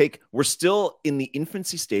 Hot take, we're still in the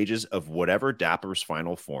infancy stages of whatever Dapper's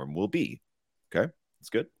final form will be. Okay, that's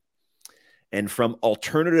good. And from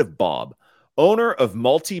Alternative Bob, owner of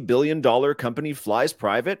multi-billion-dollar company flies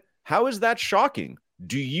private. How is that shocking?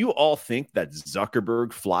 Do you all think that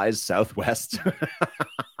Zuckerberg flies Southwest?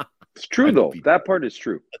 It's true, though. That part is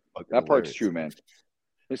true. That part's true, man.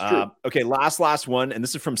 It's true. Okay, last one. And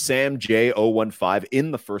this is from Sam J015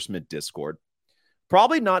 in the First Mint Discord.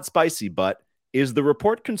 Probably not spicy, but is the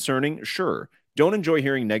report concerning? Sure. Don't enjoy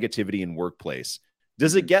hearing negativity in workplace.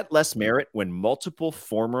 Does it get less merit when multiple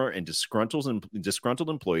former and disgruntled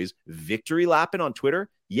employees victory lapping on Twitter?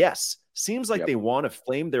 Yes. Seems like they want to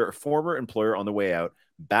flame their former employer on the way out.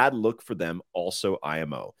 Bad look for them. Also,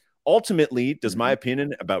 IMO. Ultimately, does my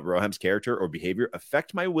opinion about Roham's character or behavior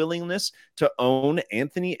affect my willingness to own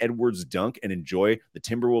Anthony Edwards dunk and enjoy the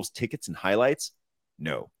Timberwolves tickets and highlights?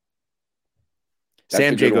 No.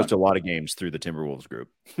 Sam J goes to a lot of games through the Timberwolves group.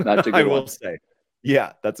 That's a good I one. will say.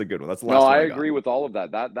 Yeah, that's a good one. That's the last one I agree with all of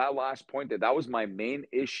that. That last point, that was my main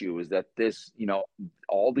issue, is that this, you know,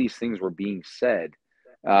 all these things were being said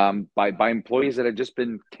by employees that had just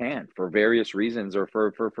been canned for various reasons, or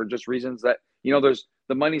for just reasons that, you know,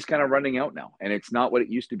 the money's kind of running out now, and it's not what it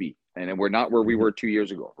used to be, and we're not where we were 2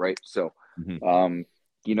 years ago, right? So,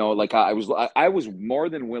 you know, like I was more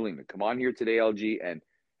than willing to come on here today, LG,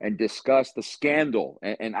 and discuss the scandal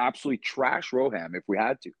and absolutely trash Roham if we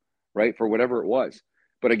had to, right, for whatever it was.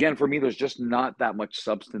 But again, for me, there's just not that much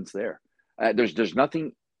substance there. There's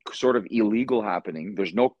nothing sort of illegal happening.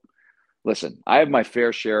 Listen, I have my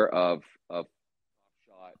fair share of shot,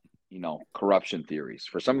 you know, corruption theories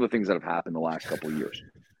for some of the things that have happened the last couple of years.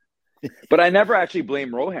 But I never actually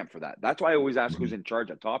blame Roham for that. That's why I always ask who's in charge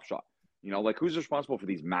at Top Shot. You know, like, who's responsible for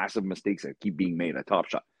these massive mistakes that keep being made at Top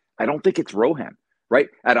Shot? I don't think it's Roham, right?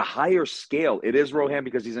 At a higher scale, it is Roham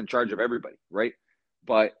because he's in charge of everybody, right?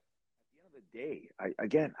 But at the end of the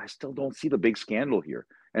day, I still don't see the big scandal here.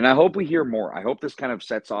 And I hope we hear more. I hope this kind of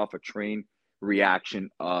sets off a train reaction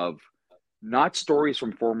of not stories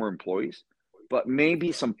from former employees, but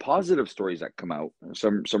maybe some positive stories that come out,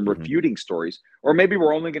 some refuting stories, or maybe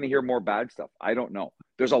we're only going to hear more bad stuff. I don't know.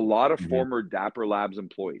 There's a lot of former Dapper Labs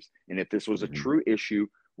employees, and if this was a true issue,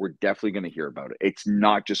 we're definitely going to hear about it. It's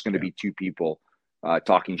not just going to be two people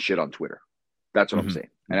talking shit on Twitter. That's what I'm saying.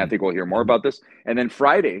 And I think we'll hear more about this. And then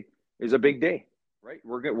Friday is a big day, right?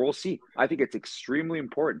 We'll see. I think it's extremely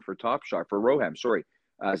important for Top Shot, for Roham,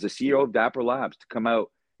 as the CEO of Dapper Labs, to come out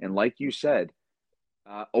and, like you said,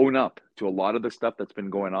 own up to a lot of the stuff that's been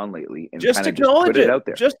going on lately, and just acknowledge put it out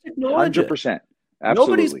there. Just acknowledge 100%. Absolutely.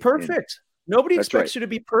 Nobody's perfect. Nobody That's right. expects you to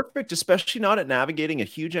be perfect, especially not at navigating a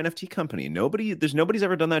huge NFT company. Nobody's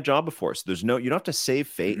ever done that job before. So you don't have to save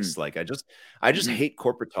face. Mm-hmm. Like I just Mm-hmm. hate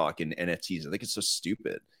corporate talk in NFTs. I think it's so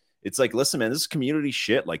stupid. It's like, listen, man, this is community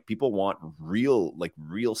shit. Like people want real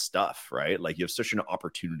stuff, right? Like you have such an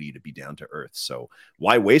opportunity to be down to earth. So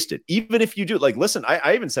why waste it? Even if you do, like, listen,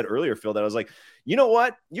 I even said earlier, Phil, that I was like, you know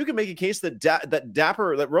what? You can make a case that that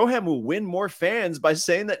Roham will win more fans by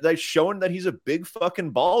saying that they've shown that he's a big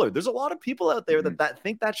fucking baller. There's a lot of people out there Mm-hmm. that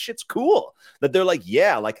think that shit's cool. That they're like,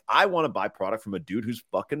 yeah, like I want to buy product from a dude who's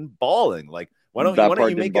fucking balling. Like, why don't you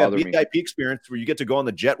Didn't make a bother me. VIP experience where you get to go on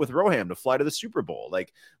the jet with Roham to fly to the Super Bowl?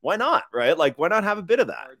 Like, why not? Right? Like, why not have a bit of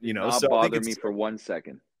that? Did not So I think bother it's me for 1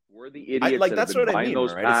 second. We're the idiots that have that's been what I buying mean,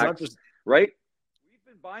 those right? It's not packs, just right? We've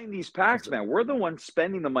been buying these packs, man. We're the ones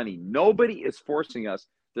spending the money. Nobody is forcing us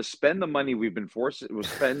to spend the money we've been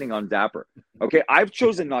spending on Dapper. Okay, I've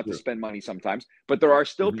chosen not to spend money sometimes, but there are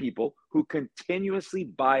still people who continuously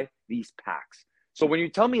buy these packs. So when you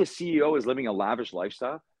tell me a CEO is living a lavish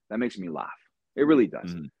lifestyle, that makes me laugh. It really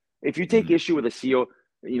does. If you take issue with a CEO,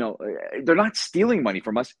 they're not stealing money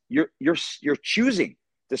from us. You're choosing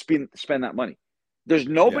to spend that money. There's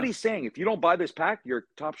nobody saying if you don't buy this pack, your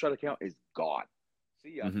Top Shot account is gone.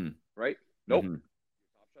 See ya. Right? Nope. Your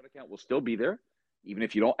Top Shot account will still be there. Even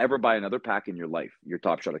if you don't ever buy another pack in your life, your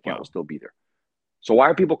Top Shot account will still be there. So why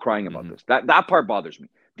are people crying about this? That part bothers me.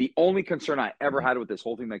 The only concern I ever had with this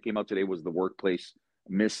whole thing that came out today was the workplace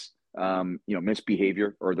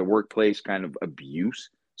misbehavior or the workplace kind of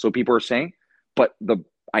abuse. So people are saying, but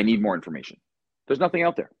I need more information. There's nothing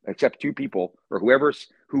out there except two people or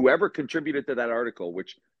whoever contributed to that article,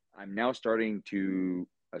 which I'm now starting to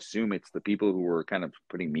assume it's the people who were kind of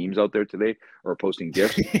putting memes out there today or posting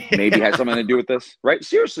GIFs. Maybe has something to do with this, right?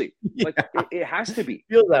 Seriously, like it has to be.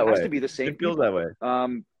 Feels that it has way. to be the same. It feels people. that way.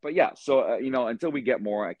 But yeah, so until we get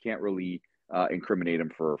more, I can't really incriminate him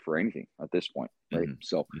for anything at this point, right?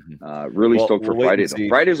 So really stoked for Friday though.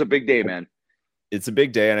 Friday's a big day, man. It's a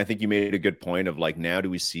big day, and I think you made a good point of like, now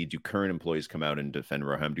do current employees come out and defend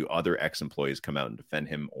Roham? Do other ex-employees come out and defend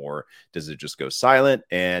him, or does it just go silent?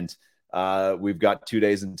 And we've got 2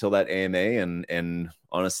 days until that AMA, and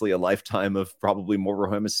honestly, a lifetime of probably more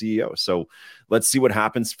Roham as CEO. So let's see what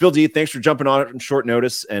happens. Phil D, thanks for jumping on it on short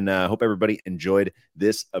notice, and hope everybody enjoyed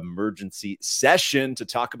this emergency session to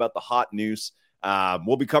talk about the hot news.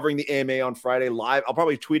 We'll be covering the AMA on Friday live. I'll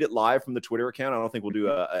probably tweet it live from the Twitter account. I don't think we'll do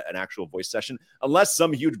an actual voice session unless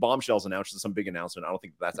some huge bombshells announced, some big announcement. I don't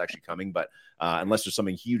think that's actually coming, but unless there's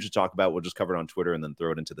something huge to talk about, we'll just cover it on Twitter and then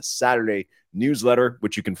throw it into the Saturday newsletter,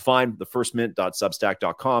 which you can find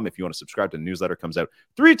thefirstmint.substack.com. If you want to subscribe to the newsletter, comes out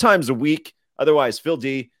 3 times a week. Otherwise, Phil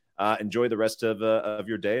D, enjoy the rest of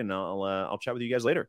your day, and I'll chat with you guys later.